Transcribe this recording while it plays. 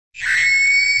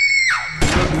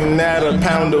looking at a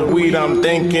pound of weed, I'm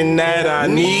thinking that I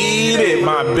need it.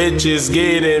 My bitches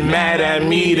getting mad at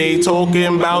me, they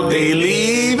talking about they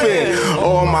leaving.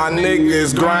 All my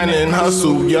niggas grinding,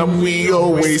 hustle, yup, we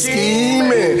always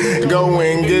scheming. Go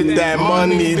and get that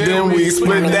money, then we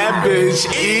split that bitch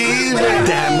even.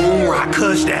 That moon rock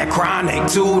kush, that chronic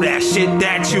too, that shit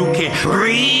that you can't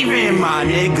breathe in. My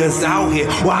niggas out here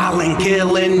wildin',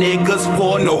 killing niggas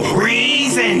for no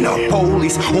reason. The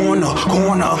police on the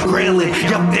corner grilling,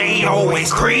 yup, they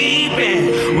always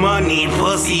creeping. Money,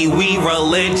 pussy, we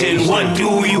religion, what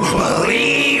do you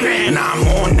believe in? I'm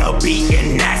on the beat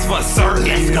and that's for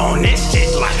certain. On this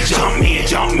shit like jump me,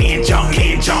 jump me, jump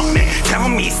me, jump me. Tell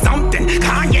me something,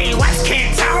 Kanye West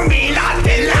can't tell me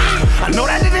nothing. I know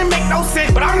that didn't make no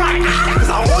sense, but I'm like, cause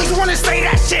I always wanna say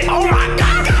that shit, oh my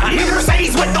god. I need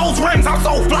Mercedes with those rims, I'm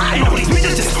so fly. And all these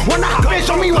bitches just wanna hop in,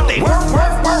 show me what they worth.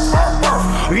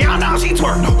 Rihanna how she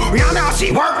twerk, no, Rihanna how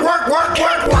she work.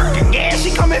 And yeah,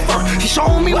 she coming first, she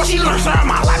showing me what she learned. Turn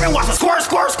my life and watch her squirt.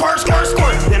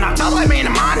 Then I tell that man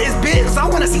to mind his biz, I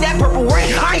wanna see that purple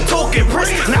rain. I ain't talking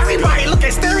brisk, now everybody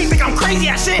looking staring, think I'm crazy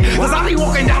as shit. Cause I be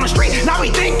walking down the street, now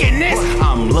he thinking this.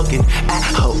 I'm looking at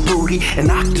her booty,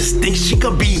 and I just think she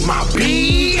could be my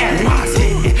B. And I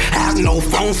didn't have no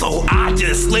phone, so I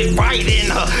just slid right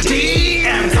in her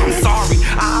DMs. I'm sorry,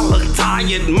 I look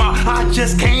tired, ma, I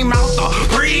just came out the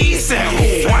precinct.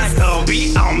 Who wants to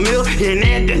be a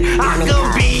millionaire, then I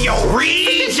could be your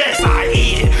regent. I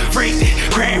eat it, freaked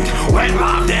it, crammed it, went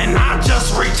live, then I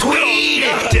just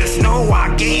retweeted. Just know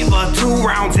I gave her 2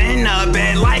 rounds in the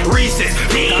bed like Reese's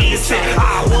Pieces.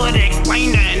 I would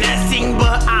explain the next thing,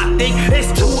 but I think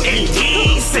it's too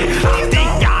indecent. I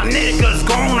think y'all niggas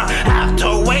gonna have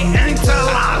to wait until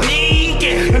I leak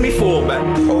it. Let me fall back.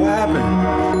 What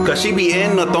happened? Cause she be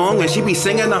in the thong and she be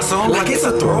singing a song like it's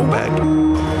a throwback.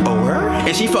 Oh, her?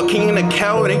 And she fucking in the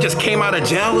cow and they just came out of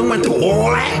jail and went through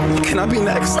all that. Can I be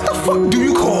next? What the fuck do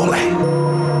you call that?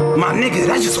 My nigga,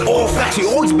 that's just all facts. You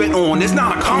always been on. It's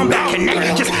not a comeback. And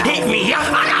they just hit me up.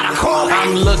 I gotta call that.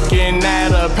 I'm looking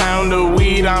at a pound of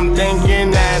weed, I'm thinking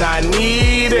that I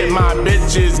need it. My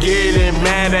bitches getting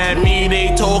mad at me,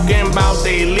 they talking about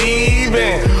they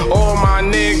leaving. All my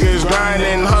niggas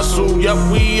grinding, hustle,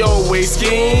 yup, we always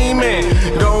scheming.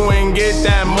 Go and get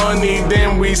that money,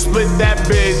 then we split that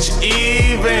bitch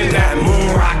even. That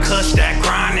moon rock kush, that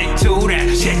chronic too, that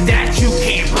shit that you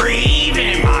can't breathe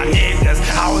in. My niggas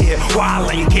out here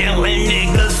wildin', killing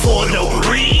niggas for no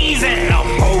reason. The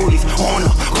police on the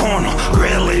corner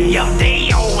grilling, yup,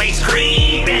 they always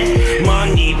creeping.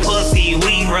 Money, pussy,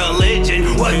 we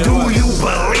religion, what do you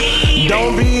believe?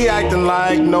 Don't be acting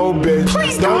like no bitch.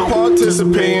 Please don't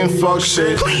participate in fuck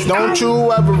shit. Please don't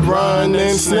you ever run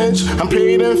and snitch. I'm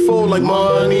paid in full like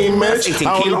money, Mitch.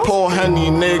 I only pour Henny,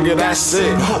 nigga, that's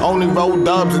it. Only roll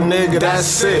dubs, nigga,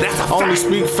 that's it. Only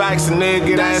speak facts,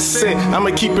 nigga, that's it.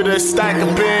 I'ma keep it a stack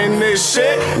up in this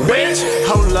shit, bitch.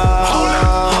 Hold up.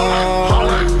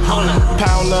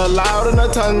 Pound a loud and a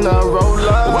ton of roll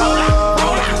up.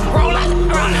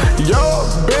 Your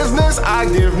business, I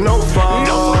give no fucks.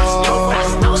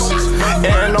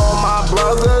 And all my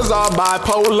brothers are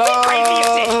bipolar.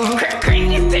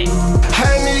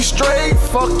 Henny straight,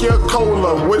 fuck your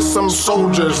cola with some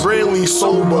soldiers, really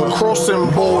sober, crossing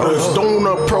borders. Don't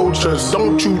approach us,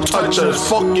 don't you touch us.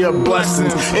 Fuck your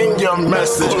blessings in your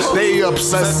message. They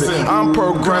obsessing, I'm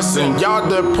progressing, y'all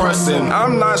depressing.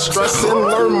 I'm not stressing,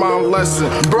 learn my lesson,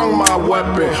 bring my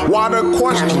weapon. Why the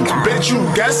questions, bitch, you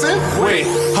guessing? Wait,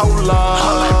 hold up.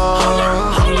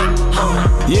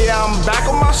 Yeah, I'm back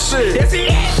on my shit. Yes, he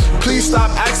is. Please stop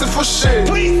asking for shit.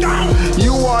 Please don't.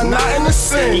 You are not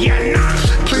innocent. You're not.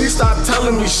 Please stop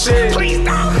telling me shit. Please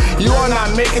don't. You are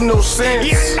not making no sense.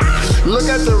 You're not. Look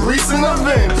at the recent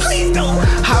events. Please don't.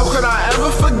 How could I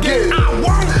ever forget? I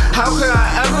won't. How could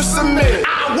I ever submit?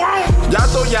 I won't. Y'all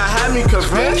thought y'all had me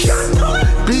convinced?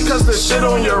 Because the shit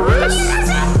on your wrist?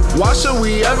 Why should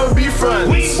we ever be friends?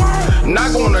 We won't.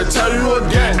 Not gonna tell you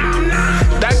again. I'm not.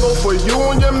 That go for you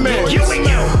and your man. You and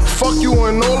you. Fuck you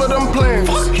and all of them plans.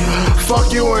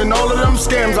 Fuck you and all of them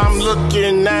scams. I'm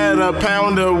looking at a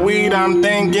pound of weed, I'm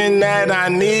thinking that I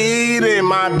need it.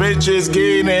 My bitches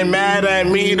getting mad at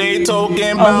me, they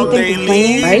talking about they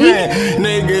leaving. Right?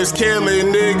 Niggas killing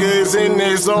niggas and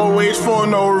it's always for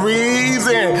no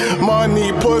reason.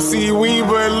 Money, pussy, we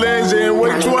religion,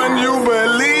 which one you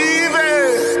believe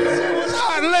in?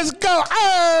 Alright, let's go.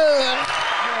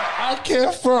 I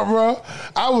can't front, bro.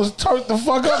 I was turned the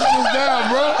fuck up just down,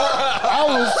 bro.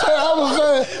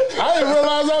 I didn't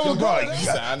realize I was going.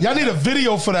 Y'all need a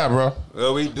video for that, bro.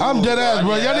 Well, we do. I'm dead ass,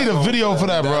 bro. Y'all need a video for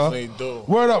that, bro. Definitely do.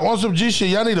 Word up, on some G shit.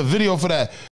 Y'all need a video for that.